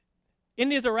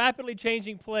India is a rapidly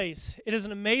changing place. It is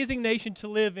an amazing nation to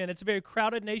live in. It's a very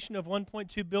crowded nation of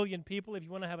 1.2 billion people. If you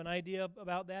want to have an idea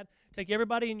about that, take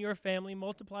everybody in your family,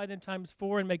 multiply them times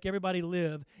 4, and make everybody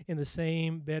live in the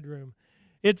same bedroom.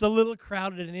 It's a little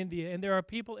crowded in India, and there are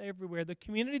people everywhere. The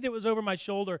community that was over my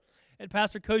shoulder at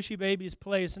Pastor Koshi Baby's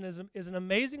place and is an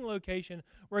amazing location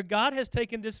where God has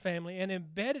taken this family and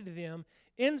embedded them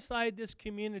inside this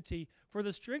community for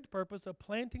the strict purpose of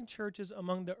planting churches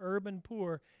among the urban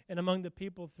poor and among the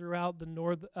people throughout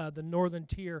the northern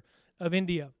tier of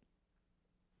India.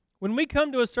 When we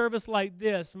come to a service like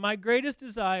this, my greatest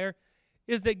desire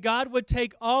is that God would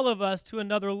take all of us to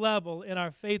another level in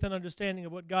our faith and understanding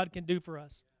of what God can do for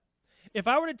us. If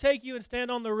I were to take you and stand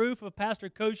on the roof of Pastor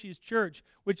Koshi's church,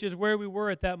 which is where we were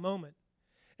at that moment,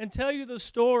 and tell you the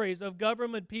stories of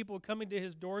government people coming to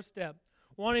his doorstep,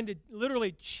 wanting to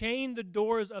literally chain the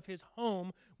doors of his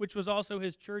home, which was also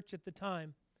his church at the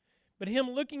time, but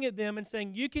him looking at them and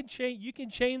saying, you can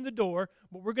chain the door,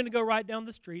 but we're going to go right down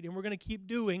the street and we're going to keep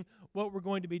doing what we're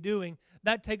going to be doing.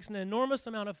 That takes an enormous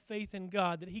amount of faith in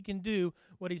God that he can do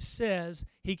what he says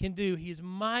he can do. He's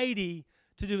mighty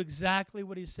to do exactly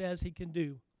what he says he can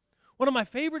do. One of my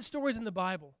favorite stories in the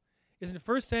Bible is in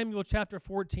 1 Samuel chapter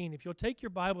 14. If you'll take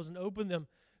your Bibles and open them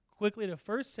quickly to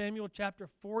 1 Samuel chapter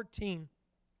 14.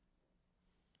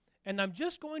 And I'm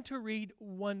just going to read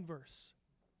one verse.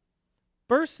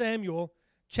 1 Samuel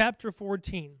chapter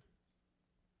 14.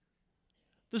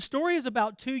 The story is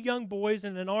about two young boys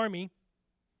in an army,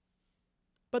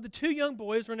 but the two young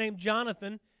boys were named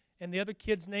Jonathan, and the other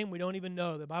kid's name we don't even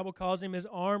know. The Bible calls him his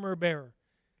armor bearer,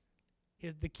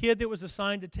 the kid that was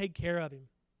assigned to take care of him.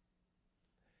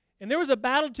 And there was a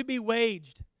battle to be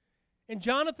waged, and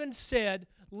Jonathan said,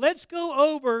 let's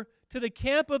go over to the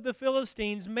camp of the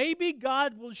Philistines. Maybe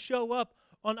God will show up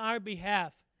on our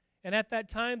behalf. And at that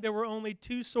time, there were only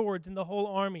 2 swords in the whole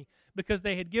army because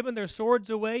they had given their swords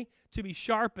away to be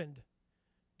sharpened.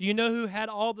 Do you know who had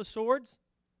all the swords?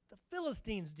 The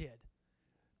Philistines did.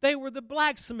 They were the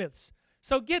blacksmiths.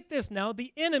 So get this now,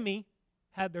 the enemy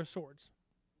had their swords.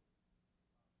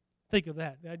 Think of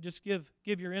that. Just give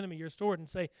your enemy your sword and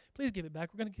say, please give it back.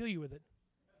 We're going to kill you with it.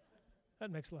 That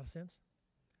makes a lot of sense.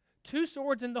 2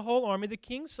 swords in the whole army. The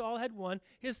king Saul had one.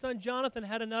 His son Jonathan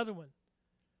had another one.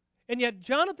 And yet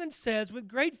Jonathan says, with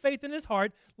great faith in his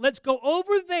heart, let's go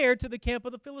over there to the camp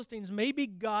of the Philistines. Maybe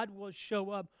God will show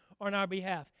up on our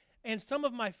behalf. And some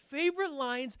of my favorite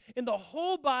lines in the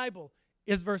whole Bible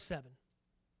is verse 7.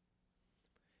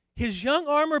 His young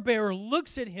armor bearer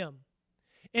looks at him,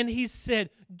 and he said,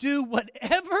 do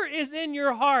whatever is in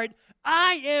your heart.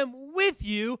 I am with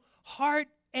you, heart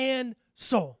and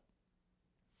soul.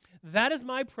 That is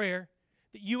my prayer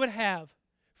that you would have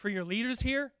for your leaders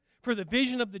here, for the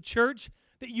vision of the church,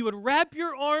 that you would wrap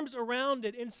your arms around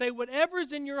it and say,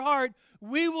 whatever's in your heart,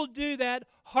 we will do that,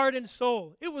 heart and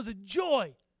soul. It was a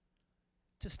joy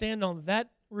to stand on that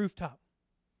rooftop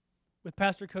with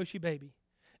Pastor Koshi Baby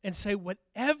and say,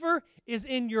 whatever is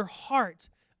in your heart,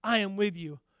 I am with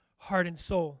you, heart and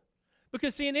soul.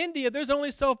 Because see, in India, there's only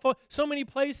so many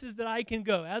places that I can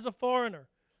go as a foreigner.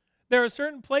 There are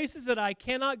certain places that I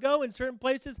cannot go and certain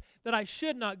places that I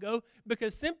should not go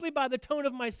because simply by the tone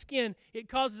of my skin, it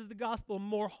causes the gospel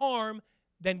more harm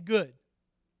than good.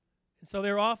 And so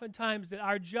there are often times that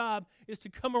our job is to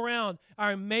come around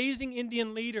our amazing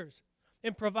Indian leaders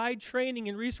and provide training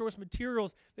and resource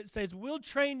materials that says, we'll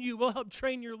train you, we'll help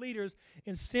train your leaders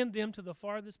and send them to the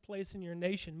farthest place in your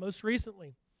nation. Most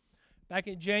recently, back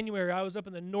in January, I was up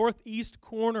in the northeast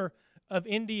corner of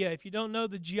India. If you don't know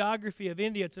the geography of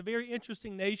India, it's a very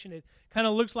interesting nation. It kind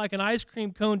of looks like an ice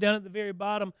cream cone down at the very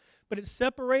bottom, but it's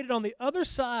separated on the other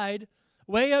side,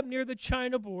 way up near the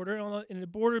China border, and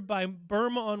it's bordered by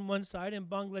Burma on one side and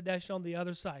Bangladesh on the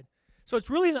other side. So it's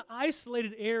really an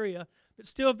isolated area that's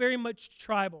still very much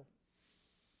tribal.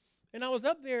 And I was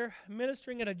up there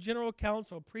ministering at a general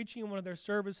council, preaching in one of their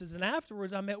services, and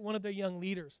afterwards I met one of their young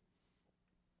leaders.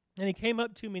 And he came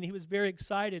up to me and he was very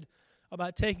excited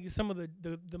about taking some of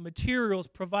the materials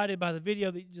provided by the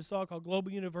video that you just saw called Global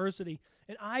University.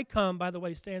 And ICOM, by the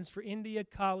way, stands for India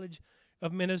College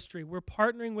of Ministry. We're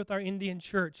partnering with our Indian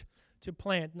church to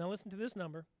plant, now listen to this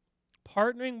number,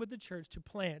 partnering with the church to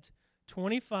plant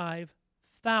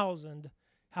 25,000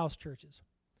 house churches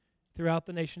throughout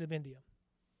the nation of India.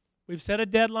 We've set a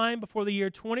deadline before the year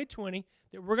 2020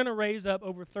 that we're going to raise up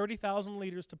over 30,000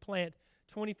 leaders to plant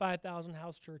 25,000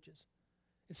 house churches.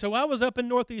 And so I was up in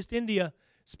Northeast India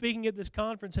speaking at this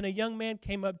conference, and a young man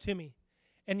came up to me.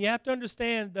 And you have to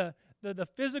understand the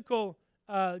physical,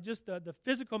 the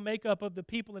physical makeup of the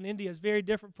people in India is very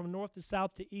different from north to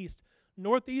south to east.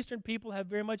 Northeastern people have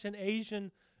very much an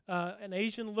Asian an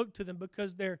Asian look to them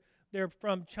because they're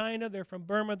from China, they're from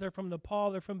Burma, they're from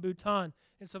Nepal, they're from Bhutan.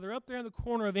 And so they're up there in the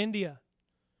corner of India.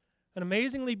 An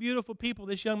amazingly beautiful people.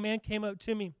 This young man came up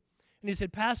to me and he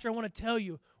said, Pastor, I want to tell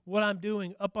you what I'm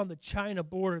doing up on the China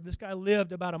border. This guy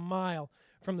lived about a mile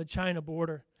from the China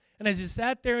border. And as he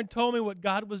sat there and told me what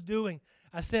God was doing,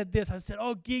 I said this. I said,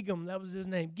 oh, Gigam, that was his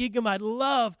name. Gigam, I'd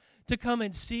love to come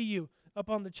and see you up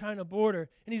on the China border.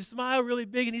 And he smiled really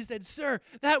big and he said, sir,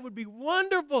 that would be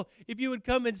wonderful if you would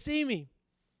come and see me.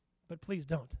 But please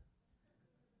don't.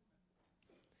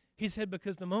 He said,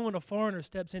 because the moment a foreigner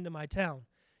steps into my town,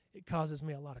 it causes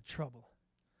me a lot of trouble.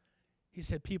 He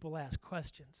said, people ask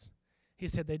questions. He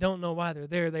said, they don't know why they're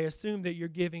there. They assume that you're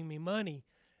giving me money.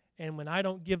 And when I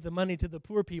don't give the money to the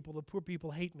poor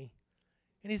people hate me.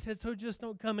 And he said, so just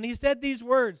don't come. And he said these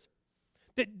words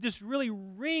that just really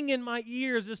ring in my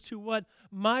ears as to what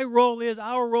my role is,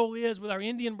 our role is with our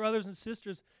Indian brothers and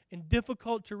sisters in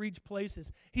difficult to reach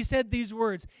places. He said these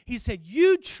words. He said,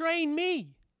 you train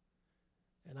me,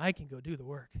 and I can go do the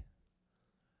work.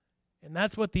 And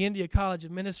that's what the India College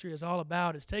of Ministry is all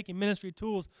about, is taking ministry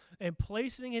tools and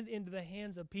placing it into the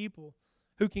hands of people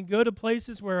who can go to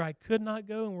places where I could not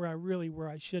go and where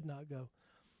I should not go,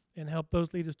 and help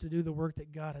those leaders to do the work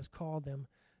that God has called them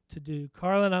to do.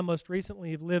 Carla and I most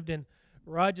recently have lived in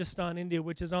Rajasthan, India,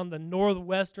 which is on the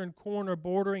northwestern corner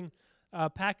bordering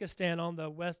Pakistan on the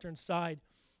western side.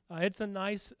 It's a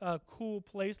nice, cool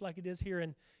place like it is here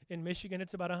in Michigan.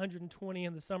 It's about 120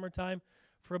 in the summertime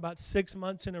for about 6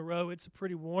 months in a row. It's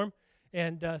pretty warm,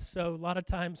 and so a lot of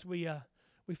times we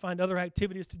find other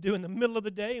activities to do in the middle of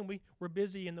the day, and we're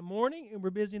busy in the morning and we're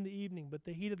busy in the evening, but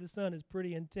the heat of the sun is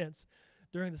pretty intense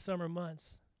during the summer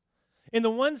months. In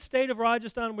the one state of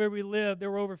Rajasthan where we live,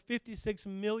 there were over 56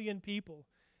 million people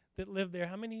that live there.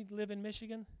 How many live in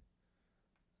Michigan?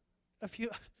 A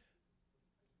few.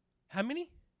 How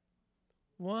many?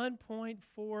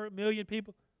 1.4 million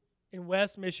people in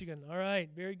West Michigan. All right,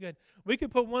 very good. We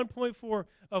could put 1.4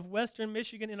 of Western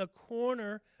Michigan in a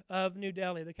corner of New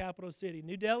Delhi, the capital city.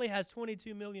 New Delhi has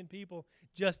 22 million people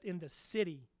just in the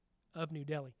city of New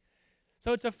Delhi.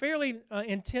 So it's a fairly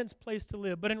intense place to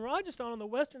live. But in Rajasthan, on the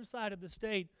western side of the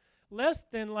state, less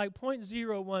than like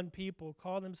 0.01 people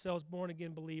call themselves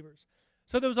born-again believers.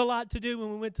 So there was a lot to do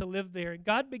when we went to live there. And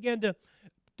God began to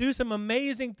do some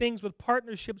amazing things with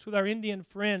partnerships with our Indian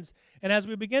friends. And as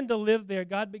we began to live there,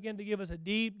 God began to give us a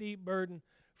deep, deep burden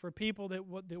for people that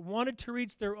wanted to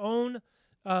reach their own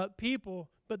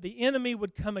people, but the enemy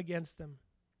would come against them.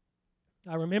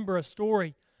 I remember a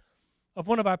story of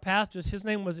one of our pastors. His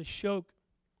name was Ashok.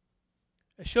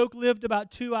 Ashok lived about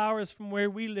 2 hours from where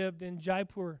we lived in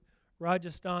Jaipur,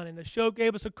 Rajasthan. And Ashok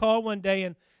gave us a call one day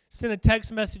and sent a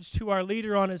text message to our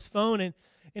leader on his phone,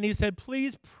 and he said,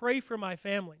 please pray for my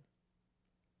family.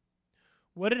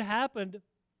 What had happened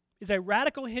is a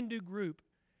radical Hindu group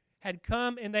had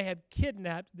come and they had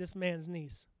kidnapped this man's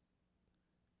niece.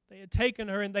 They had taken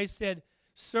her and they said,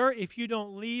 sir, if you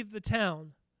don't leave the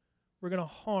town, we're going to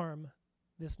harm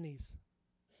this niece.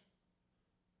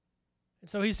 And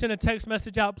so he sent a text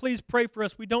message out, please pray for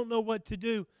us. We don't know what to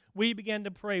do. We began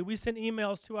to pray. We sent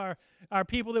emails to our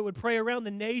people that would pray around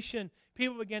the nation.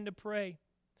 People began to pray.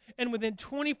 And within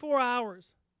 24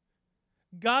 hours,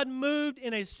 God moved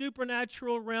in a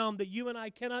supernatural realm that you and I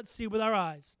cannot see with our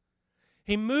eyes.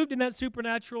 He moved in that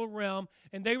supernatural realm,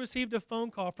 and they received a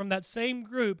phone call from that same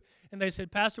group, and they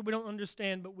said, Pastor, we don't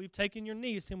understand, but we've taken your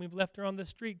niece and we've left her on the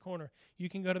street corner. You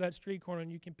can go to that street corner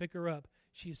and you can pick her up.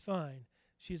 She's fine.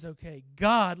 She's okay.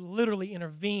 God literally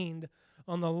intervened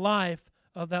on the life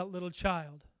of that little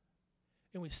child.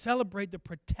 And we celebrate the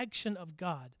protection of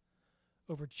God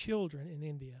over children in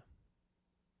India.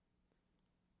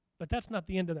 But that's not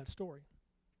the end of that story.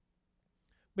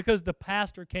 Because the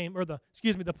pastor came, or the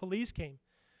police came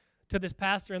to this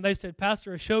pastor, and they said,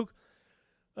 Pastor Ashok,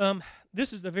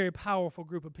 this is a very powerful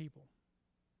group of people.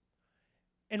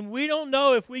 And we don't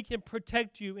know if we can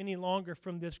protect you any longer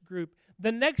from this group.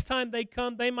 The next time they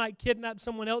come, they might kidnap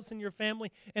someone else in your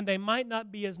family, and they might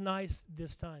not be as nice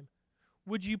this time.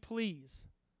 Would you please,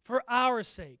 for our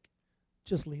sake,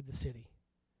 just leave the city?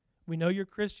 We know you're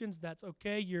Christians. That's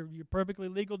okay. You're perfectly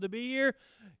legal to be here.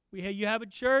 You have a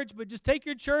church, but just take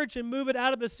your church and move it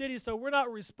out of the city so we're not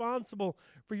responsible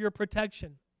for your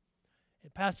protection.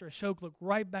 And Pastor Ashok looked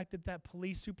right back at that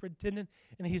police superintendent,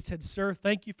 and he said, Sir,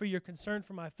 thank you for your concern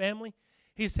for my family.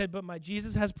 He said, but my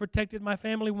Jesus has protected my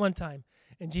family one time,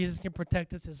 and Jesus can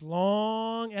protect us as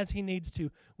long as he needs to.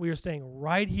 We are staying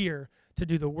right here to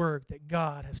do the work that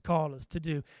God has called us to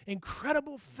do.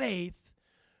 Incredible faith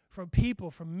from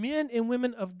people, from men and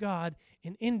women of God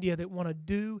in India that want to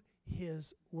do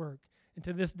his work. And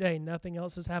to this day, nothing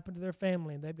else has happened to their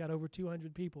family, and they've got over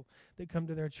 200 people that come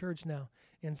to their church now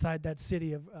inside that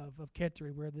city of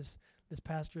Kettering where this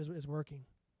pastor is working.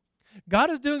 God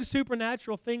is doing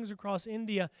supernatural things across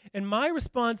India, and my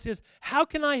response is, how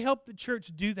can I help the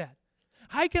church do that?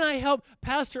 How can I help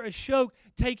Pastor Ashok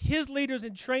take his leaders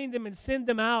and train them and send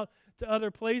them out to other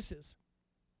places?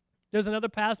 There's another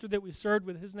pastor that we served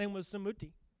with. His name was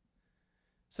Samuti.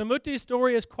 Samuti's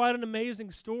story is quite an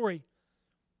amazing story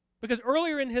because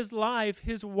earlier in his life,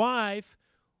 his wife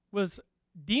was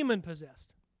demon-possessed.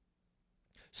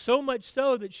 So much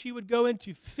so that she would go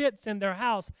into fits in their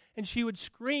house and she would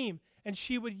scream and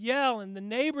she would yell and the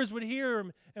neighbors would hear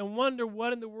him and wonder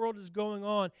what in the world is going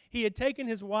on. He had taken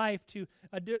his wife to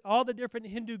all the different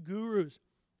Hindu gurus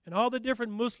and all the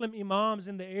different Muslim imams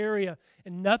in the area,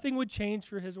 and nothing would change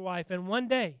for his wife. And one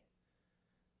day,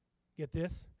 get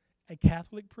this, a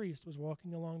Catholic priest was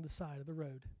walking along the side of the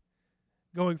road,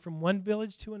 going from one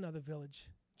village to another village,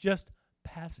 just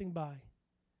passing by.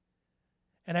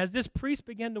 And as this priest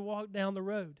began to walk down the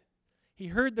road, he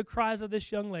heard the cries of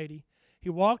this young lady. He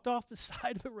walked off the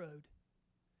side of the road.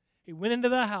 He went into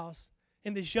the house,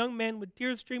 and this young man with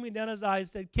tears streaming down his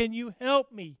eyes said, "Can you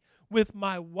help me with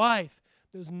my wife?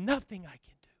 There's nothing I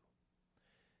can do."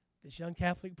 This young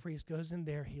Catholic priest goes in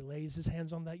there. He lays his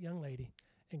hands on that young lady,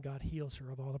 and God heals her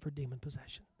of all of her demon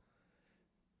possession.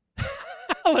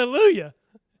 Hallelujah.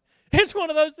 It's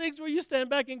one of those things where you stand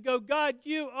back and go, God,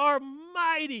 you are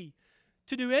mighty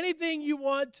to do anything you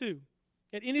want to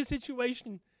in any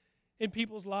situation in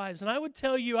people's lives. And I would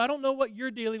tell you, I don't know what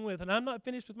you're dealing with, and I'm not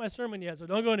finished with my sermon yet, so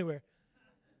don't go anywhere.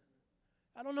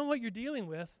 I don't know what you're dealing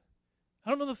with. I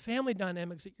don't know the family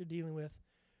dynamics that you're dealing with,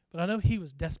 but I know he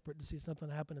was desperate to see something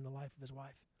happen in the life of his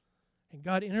wife. And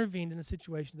God intervened in a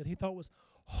situation that he thought was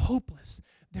hopeless.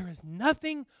 There is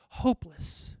nothing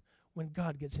hopeless when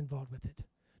God gets involved with it.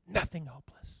 Nothing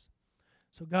hopeless.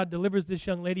 So God delivers this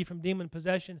young lady from demon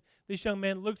possession. This young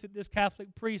man looks at this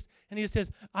Catholic priest and he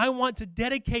says, I want to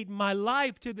dedicate my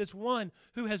life to this one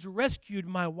who has rescued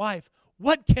my wife.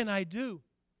 What can I do?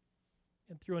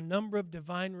 And through a number of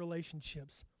divine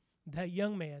relationships, that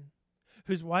young man,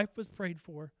 whose wife was prayed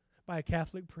for by a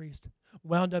Catholic priest,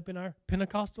 wound up in our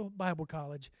Pentecostal Bible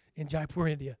College in Jaipur,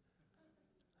 India.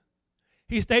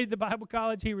 He stayed at the Bible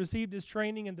college. He received his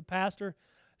training, and the pastor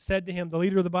said to him, the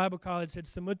leader of the Bible college said,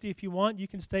 Samuti, if you want, you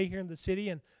can stay here in the city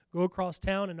and go across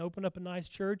town and open up a nice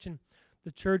church, and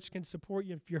the church can support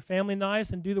you if your family nice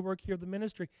and do the work here of the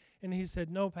ministry. And he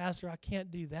said, no, Pastor, I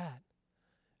can't do that.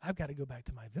 I've got to go back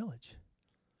to my village.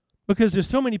 Because there's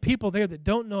so many people there that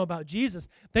don't know about Jesus.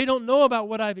 They don't know about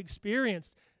what I've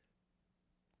experienced.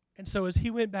 And so as he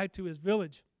went back to his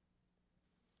village,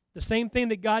 the same thing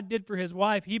that God did for his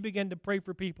wife, he began to pray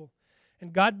for people.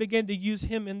 And God began to use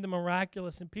him in the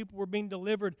miraculous, and people were being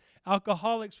delivered.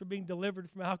 Alcoholics were being delivered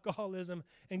from alcoholism,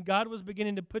 and God was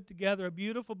beginning to put together a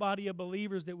beautiful body of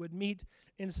believers that would meet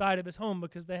inside of his home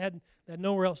because they had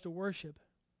nowhere else to worship.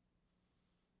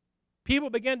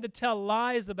 People began to tell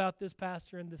lies about this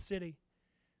pastor in the city,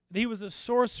 that he was a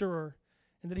sorcerer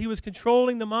and that he was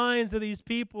controlling the minds of these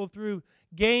people through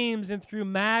games and through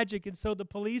magic. And so the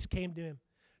police came to him,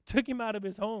 took him out of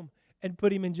his home, and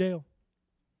put him in jail.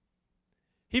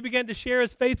 He began to share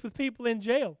his faith with people in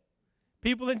jail.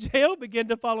 People in jail began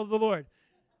to follow the Lord.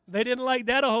 They didn't like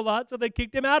that a whole lot, so they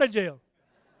kicked him out of jail.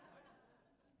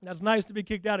 That's nice to be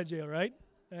kicked out of jail, right?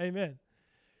 Amen.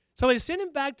 So they sent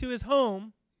him back to his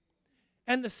home.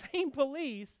 And the same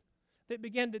police that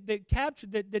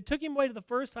took him away the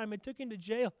first time and took him to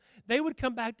jail, they would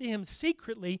come back to him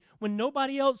secretly when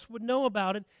nobody else would know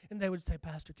about it, and they would say,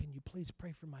 Pastor, can you please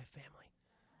pray for my family?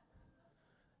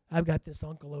 I've got this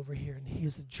uncle over here, and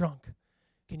he's a drunk.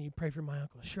 Can you pray for my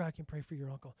uncle? Sure, I can pray for your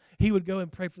uncle. He would go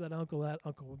and pray for that uncle. That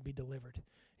uncle would be delivered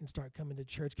and start coming to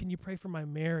church. Can you pray for my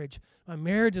marriage? My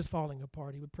marriage is falling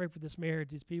apart. He would pray for this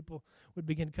marriage. These people would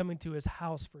begin coming to his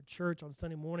house for church on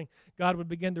Sunday morning. God would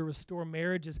begin to restore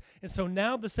marriages. And so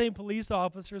now the same police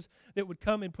officers that would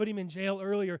come and put him in jail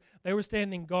earlier, they were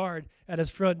standing guard at his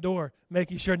front door,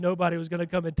 making sure nobody was going to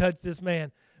come and touch this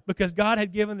man, because God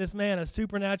had given this man a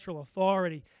supernatural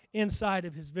authority inside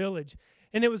of his village.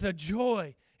 And it was a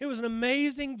joy. It was an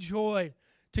amazing joy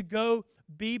to go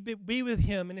be with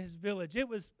him in his village.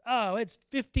 It's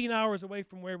 15 hours away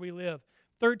from where we live.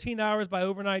 13 hours by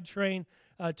overnight train,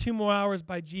 2 more hours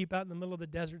by jeep out in the middle of the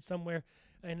desert somewhere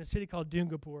in a city called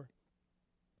Dungapur.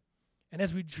 And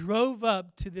as we drove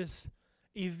up to this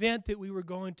event that we were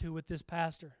going to with this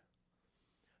pastor,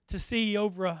 to see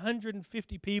over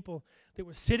 150 people that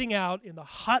were sitting out in the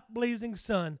hot blazing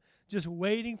sun just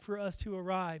waiting for us to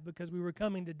arrive because we were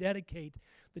coming to dedicate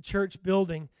the church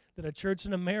building that a church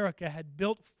in America had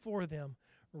built for them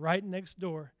right next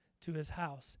door to his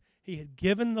house. He had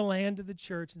given the land to the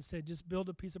church and said, just build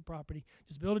a piece of property.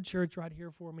 Just build a church right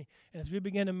here for me. And as we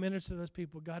began to minister to those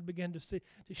people, God began to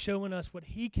show in us what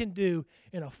he can do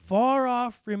in a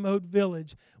far-off, remote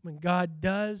village when God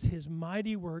does his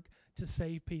mighty work to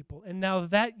save people. And now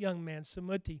that young man,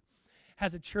 Samuti,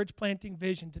 has a church planting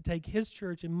vision to take his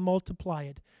church and multiply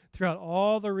it throughout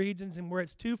all the regions, and where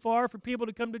it's too far for people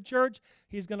to come to church,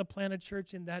 he's going to plant a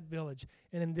church in that village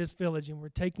and in this village. And we're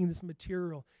taking this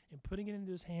material and putting it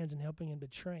into his hands and helping him to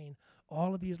train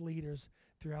all of these leaders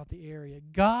throughout the area.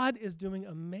 God is doing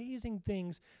amazing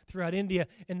things throughout India.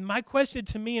 And my question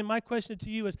to me and my question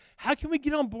to you is, how can we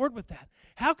get on board with that?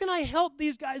 How can I help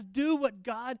these guys do what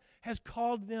God has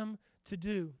called them to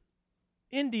do?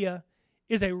 India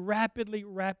is a rapidly,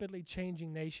 rapidly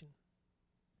changing nation.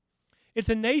 It's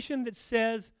a nation that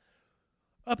says,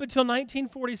 up until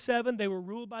 1947, they were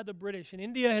ruled by the British, and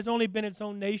India has only been its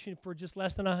own nation for just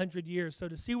less than 100 years. So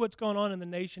to see what's going on in the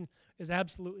nation is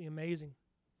absolutely amazing.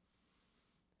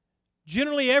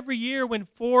 Generally, every year when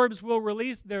Forbes will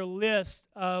release their list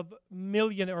of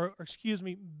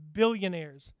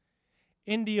billionaires,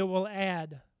 India will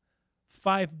add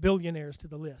 5 billionaires to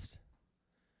the list.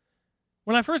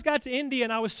 When I first got to India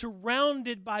and I was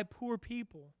surrounded by poor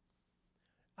people,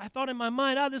 I thought in my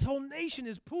mind, this whole nation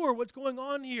is poor. What's going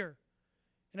on here?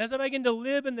 And as I began to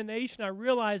live in the nation, I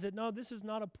realized that, no, this is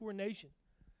not a poor nation.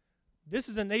 This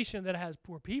is a nation that has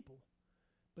poor people.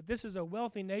 But this is a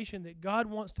wealthy nation that God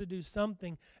wants to do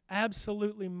something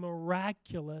absolutely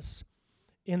miraculous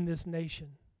in this nation.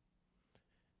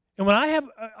 And when I have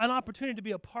an opportunity to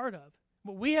be a part of,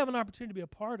 what we have an opportunity to be a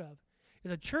part of, is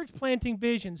a church planting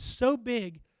vision so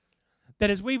big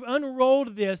that as we've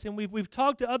unrolled this and we've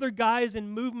talked to other guys in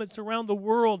movements around the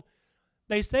world,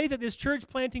 they say that this church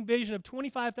planting vision of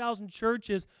 25,000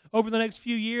 churches over the next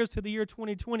few years to the year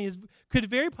 2020 could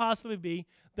very possibly be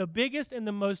the biggest and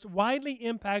the most widely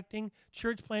impacting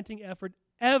church planting effort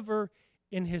ever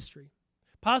in history,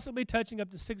 possibly touching up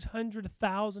to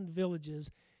 600,000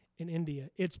 villages in India.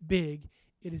 It's big.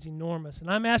 It is enormous. And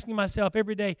I'm asking myself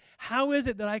every day, how is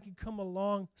it that I can come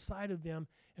alongside of them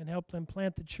and help them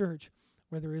plant the church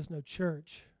where there is no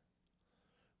church?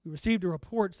 We received a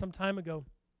report some time ago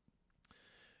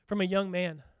from a young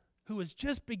man who was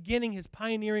just beginning his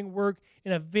pioneering work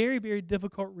in a very, very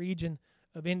difficult region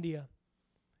of India.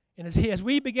 And as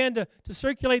we began to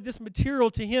circulate this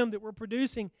material to him that we're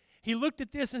producing, he looked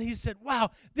at this and he said,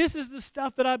 wow, this is the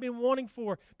stuff that I've been wanting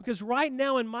for, because right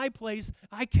now in my place,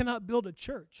 I cannot build a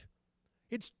church.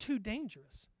 It's too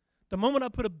dangerous. The moment I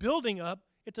put a building up,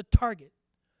 it's a target.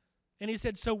 And he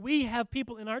said, so we have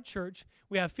people in our church.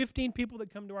 We have 15 people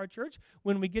that come to our church.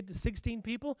 When we get to 16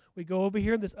 people, we go over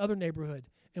here in this other neighborhood,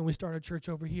 and we start a church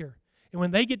over here. And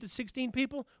when they get to 16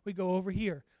 people, we go over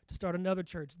here to start another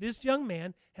church. This young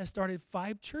man has started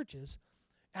 5 churches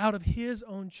out of his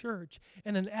own church,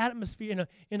 in an atmosphere,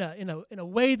 in a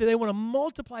way that they want to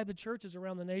multiply the churches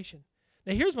around the nation.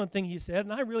 Now, here's one thing he said,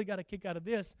 and I really got a kick out of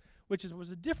this, which was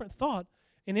a different thought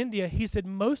in India. He said,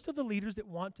 most of the leaders that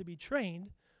want to be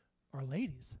trained are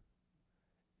ladies.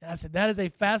 And I said, that is a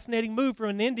fascinating move for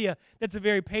an India that's a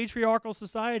very patriarchal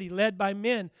society led by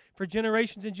men for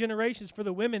generations and generations, for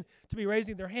the women to be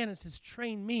raising their hand and says,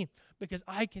 train me because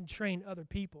I can train other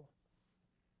people.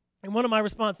 And one of my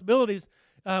responsibilities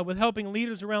with helping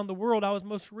leaders around the world, I was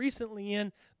most recently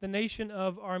in the nation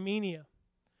of Armenia.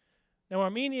 Now,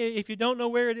 Armenia, if you don't know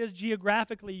where it is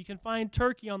geographically, you can find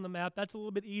Turkey on the map. That's a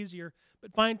little bit easier.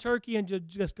 But find Turkey and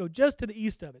just go just to the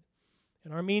east of it.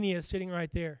 And Armenia is sitting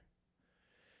right there.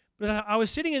 But I was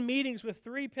sitting in meetings with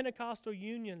 3 Pentecostal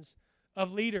unions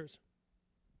of leaders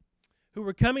who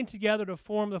were coming together to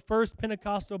form the first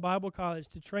Pentecostal Bible college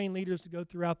to train leaders to go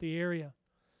throughout the area.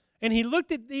 And he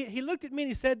looked at me and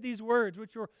he said these words,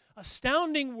 which were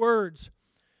astounding words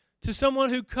to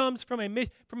someone who comes from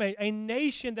a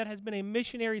nation that has been a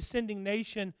missionary sending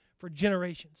nation for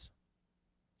generations.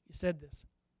 He said this.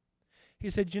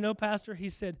 He said, Pastor, he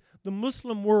said, the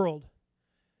Muslim world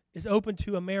is open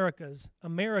to Americans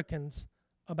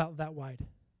about that wide.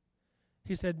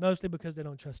 He said, mostly because they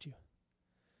don't trust you.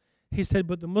 He said,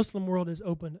 but the Muslim world is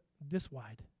open this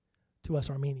wide to us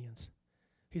Armenians.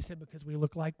 He said, because we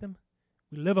look like them,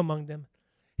 we live among them.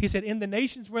 He said, in the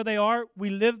nations where they are, we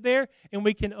live there, and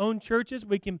we can own churches,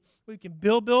 we can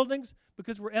build buildings,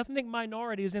 because we're ethnic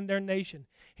minorities in their nation.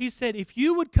 He said, if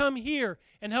you would come here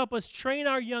and help us train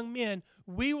our young men,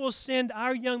 we will send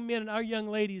our young men and our young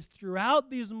ladies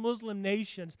throughout these Muslim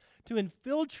nations to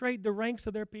infiltrate the ranks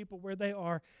of their people where they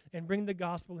are and bring the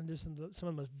gospel into some of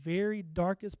the most very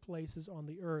darkest places on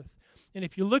the earth. And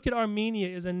if you look at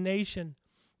Armenia as a nation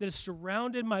that is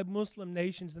surrounded by Muslim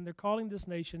nations, and they're calling this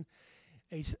nation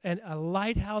a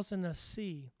lighthouse in a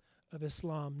sea of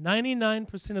Islam.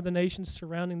 99% of the nations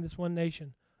surrounding this one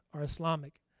nation are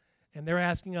Islamic. And they're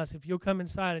asking us, if you'll come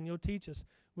inside and you'll teach us,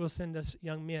 we'll send us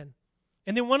young men.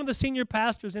 And then one of the senior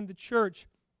pastors in the church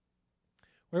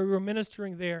where we were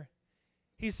ministering there,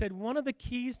 he said, one of the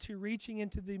keys to reaching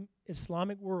into the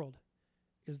Islamic world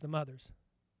is the mothers.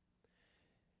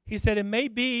 He said, it may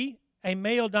be a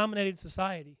male-dominated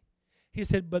society. He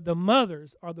said, but the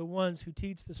mothers are the ones who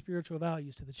teach the spiritual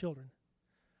values to the children.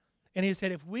 And he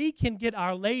said, if we can get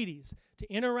our ladies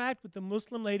to interact with the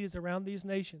Muslim ladies around these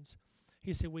nations,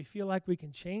 he said, we feel like we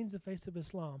can change the face of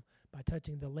Islam by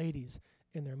touching the ladies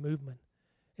in their movement.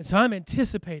 And so I'm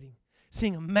anticipating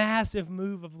seeing a massive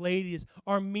move of ladies,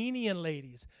 Armenian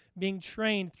ladies, being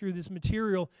trained through this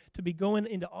material to be going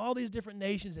into all these different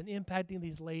nations and impacting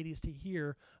these ladies to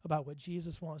hear about what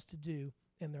Jesus wants to do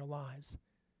in their lives.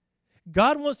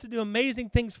 God wants to do amazing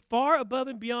things far above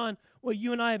and beyond what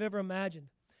you and I have ever imagined.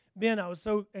 Ben, I was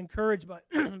so encouraged by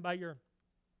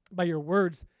by your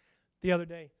words the other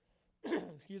day.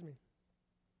 Excuse me.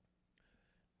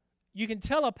 You can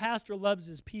tell a pastor loves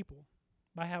his people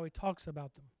by how he talks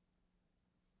about them.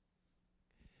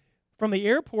 From the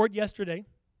airport yesterday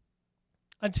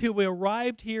until we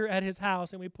arrived here at his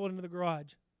house and we pulled into the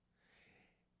garage,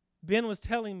 Ben was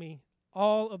telling me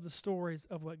all of the stories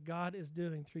of what God is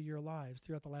doing through your lives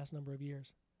throughout the last number of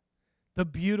years. The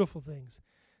beautiful things,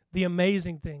 the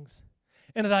amazing things.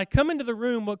 And as I come into the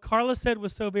room, what Carla said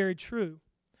was so very true.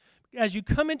 As you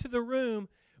come into the room,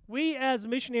 we as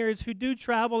missionaries who do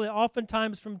travel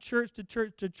oftentimes from church to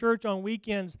church to church on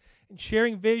weekends and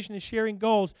sharing vision and sharing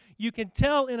goals, you can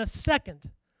tell in a second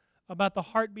about the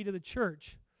heartbeat of the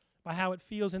church by how it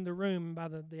feels in the room and by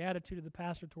the attitude of the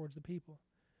pastor towards the people.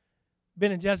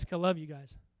 Ben and Jessica love you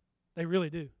guys. They really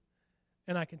do.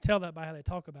 And I can tell that by how they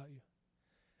talk about you.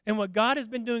 And what God has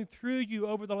been doing through you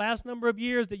over the last number of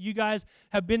years that you guys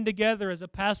have been together as a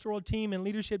pastoral team and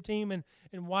leadership team and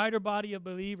wider body of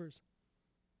believers,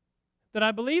 that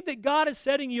I believe that God is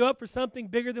setting you up for something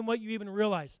bigger than what you even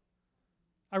realize.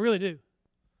 I really do.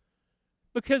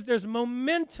 Because there's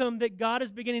momentum that God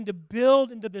is beginning to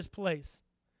build into this place.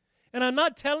 And I'm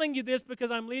not telling you this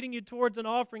because I'm leading you towards an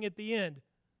offering at the end.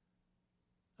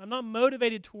 I'm not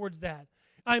motivated towards that.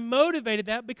 I'm motivated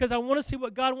that because I want to see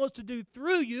what God wants to do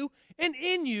through you and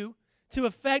in you to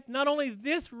affect not only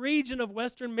this region of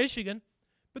Western Michigan,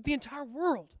 but the entire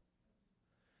world.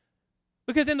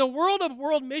 Because in the world of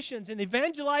world missions and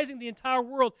evangelizing the entire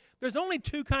world, there's only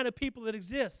two kind of people that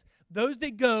exist. Those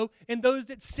that go and those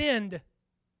that send.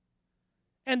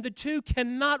 And the two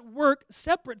cannot work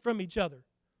separate from each other.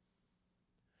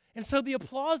 And so the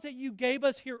applause that you gave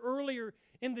us here earlier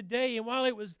in the day, and while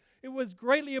it was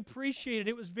greatly appreciated,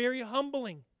 it was very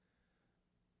humbling.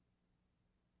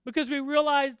 Because we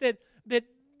realized that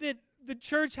the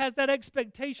church has that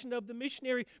expectation of the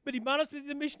missionary, but to be honest with you,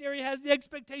 the missionary has the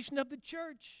expectation of the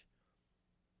church.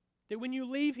 That when you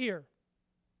leave here,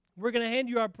 we're going to hand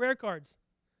you our prayer cards.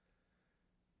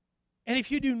 And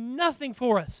if you do nothing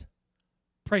for us,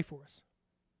 pray for us.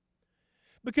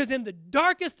 Because in the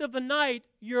darkest of the night,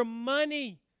 your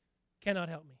money cannot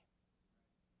help me.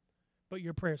 But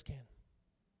your prayers can.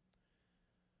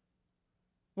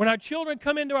 When our children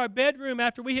come into our bedroom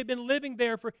after we had been living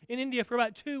there in India for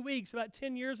about 2 weeks, about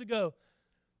 10 years ago,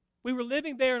 we were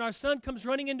living there and our son comes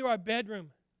running into our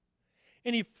bedroom.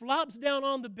 And he flops down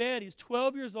on the bed. He's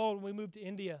 12 years old when we moved to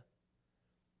India.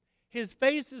 His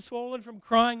face is swollen from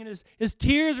crying and his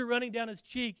tears are running down his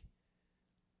cheek.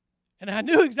 And I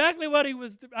knew exactly what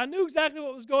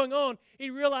was going on. He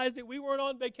realized that we weren't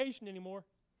on vacation anymore.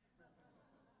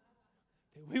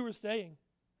 That we were staying.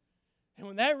 And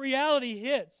when that reality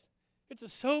hits, it's a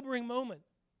sobering moment.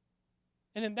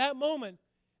 And in that moment,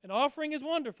 an offering is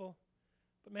wonderful,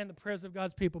 but man, the prayers of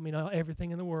God's people mean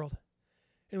everything in the world.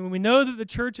 And when we know that the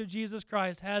Church of Jesus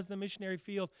Christ has the missionary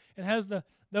field and has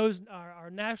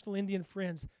our national Indian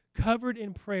friends covered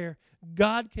in prayer,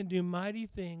 God can do mighty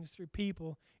things through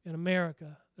people in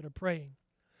America that are praying.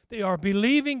 They are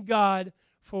believing God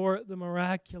for the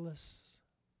miraculous.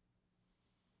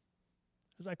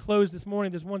 As I close this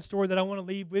morning, there's one story that I want to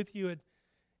leave with you.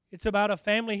 It's about a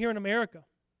family here in America.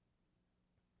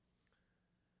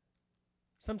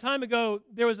 Some time ago,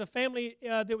 there was a family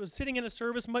that was sitting in a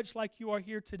service much like you are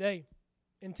here today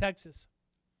in Texas.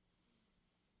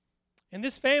 And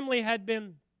this family had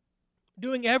been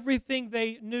doing everything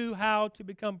they knew how to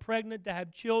become pregnant, to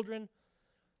have children.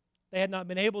 They had not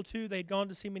been able to. They'd gone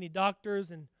to see many doctors,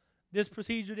 and this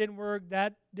procedure didn't work,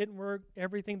 that didn't work,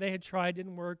 everything they had tried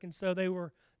didn't work, and so they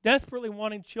were desperately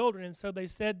wanting children, and so they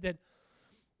said that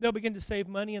they'll begin to save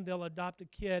money and they'll adopt a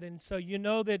kid. And so you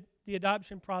know that the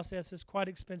adoption process is quite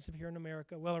expensive here in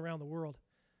America, well around the world.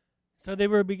 So they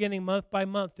were beginning month by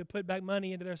month to put back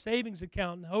money into their savings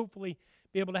account and hopefully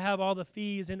be able to have all the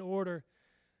fees in order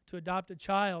to adopt a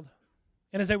child.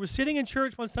 And as they were sitting in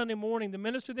church one Sunday morning, the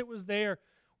minister that was there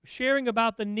was sharing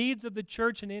about the needs of the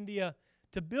church in India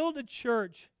to build a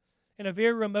church in a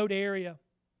very remote area.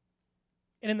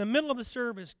 And in the middle of the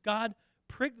service, God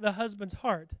pricked the husband's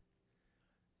heart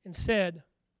and said,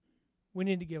 we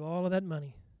need to give all of that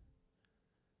money,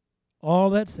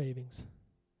 all that savings,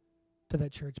 to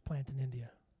that church plant in India.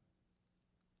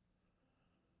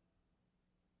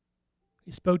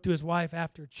 He spoke to his wife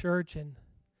after church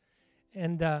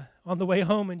and on the way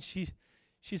home, and she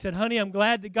said, honey, I'm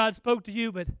glad that God spoke to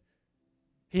you, but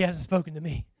he hasn't spoken to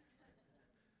me.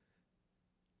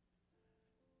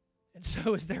 And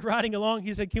so as they're riding along,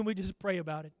 he said, can we just pray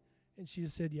about it? And she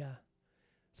said, yeah.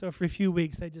 So for a few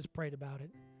weeks, they just prayed about it.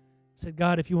 Said,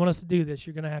 God, if you want us to do this,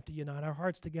 you're going to have to unite our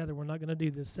hearts together. We're not going to do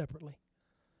this separately.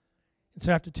 And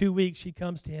so after 2 weeks, she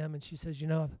comes to him and she says,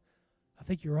 I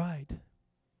think you're right.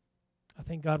 I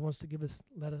think God wants to give us,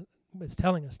 is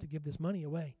telling us to give this money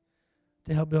away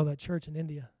to help build that church in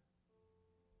India.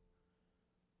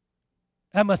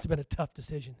 That must have been a tough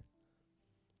decision.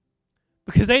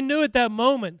 Because they knew at that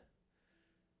moment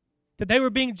that they were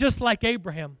being just like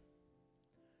Abraham.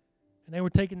 And they were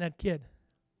taking that kid,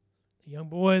 the young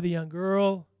boy, the young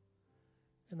girl,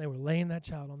 and they were laying that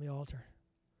child on the altar.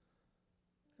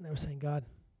 And they were saying, God,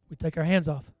 we take our hands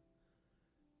off.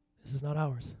 This is not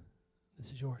ours. This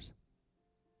is yours.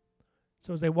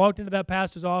 So as they walked into that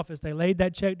pastor's office, they laid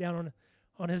that check down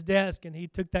on his desk, and he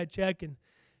took that check, and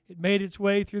it made its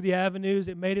way through the avenues.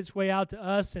 It made its way out to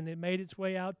us, and it made its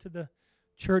way out to the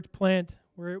church plant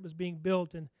where it was being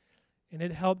built, and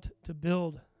it helped to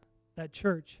build that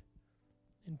church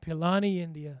in Pilani,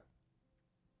 India.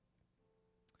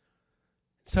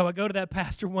 So I go to that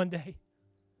pastor one day,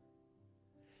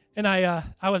 and I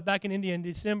was back in India in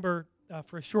December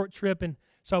for a short trip, and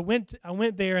so I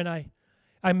went there, and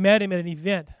I met him at an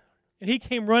event, and he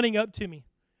came running up to me.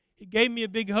 He gave me a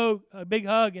big hug,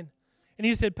 and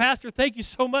he said, Pastor, thank you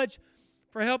so much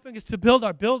for helping us to build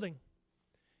our building.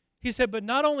 He said, but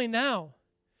not only now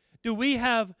do we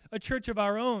have a church of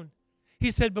our own, he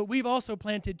said, but we've also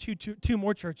planted two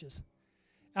more churches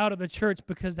out of the church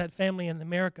because that family in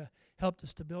America helped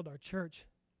us to build our church.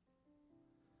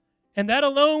 And that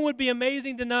alone would be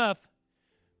amazing enough.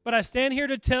 But I stand here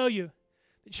to tell you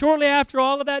that shortly after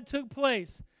all of that took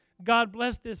place, God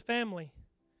blessed this family,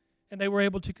 and they were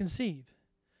able to conceive.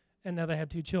 And now they have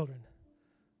 2 children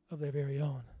of their very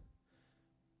own.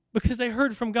 Because they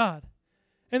heard from God.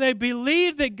 And they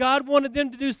believed that God wanted them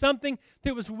to do something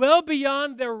that was well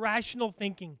beyond their rational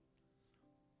thinking.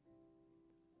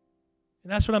 And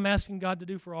that's what I'm asking God to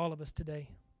do for all of us today,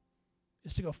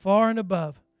 is to go far and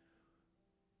above.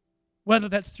 Whether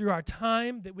that's through our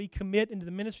time that we commit into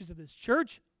the ministries of this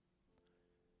church,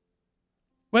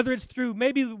 whether it's through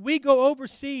maybe we go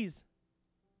overseas.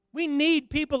 We need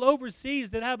people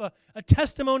overseas that have a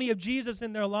testimony of Jesus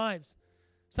in their lives.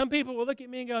 Some people will look at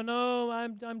me and go, no,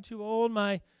 I'm too old.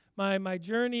 My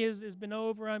journey has been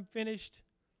over. I'm finished.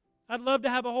 I'd love to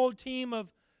have a whole team of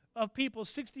people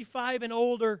 65 and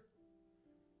older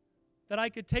that I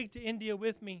could take to India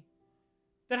with me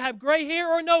that have gray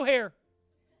hair or no hair.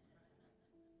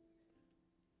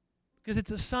 Because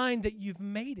it's a sign that you've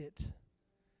made it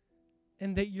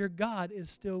and that your God is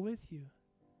still with you.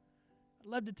 I'd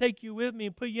love to take you with me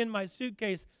and put you in my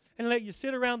suitcase and let you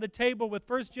sit around the table with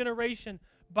first-generation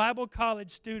Bible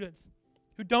college students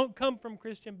who don't come from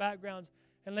Christian backgrounds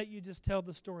and let you just tell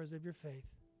the stories of your faith.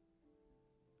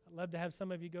 I'd love to have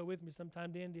some of you go with me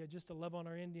sometime to India just to love on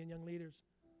our Indian young leaders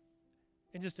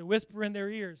and just to whisper in their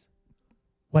ears,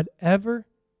 whatever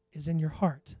is in your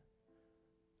heart,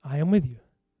 I am with you,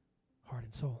 heart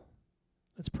and soul.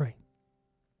 Let's pray.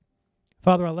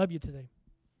 Father, I love you today.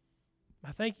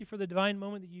 I thank you for the divine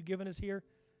moment that you've given us here.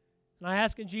 And I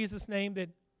ask in Jesus' name that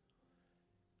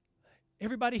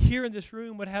everybody here in this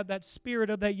room would have that spirit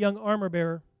of that young armor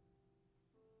bearer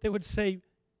that would say,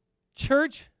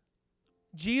 church,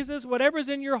 Jesus, whatever's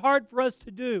in your heart for us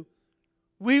to do,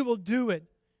 we will do it,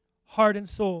 heart and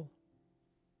soul.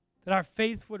 That our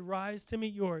faith would rise to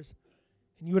meet yours.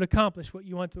 and you would accomplish what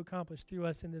you want to accomplish through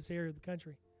us in this area of the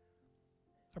country.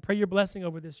 I pray your blessing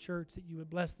over this church, that you would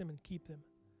bless them and keep them,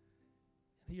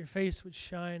 that your face would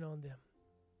shine on them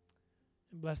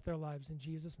and bless their lives. In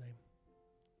Jesus' name,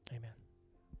 amen.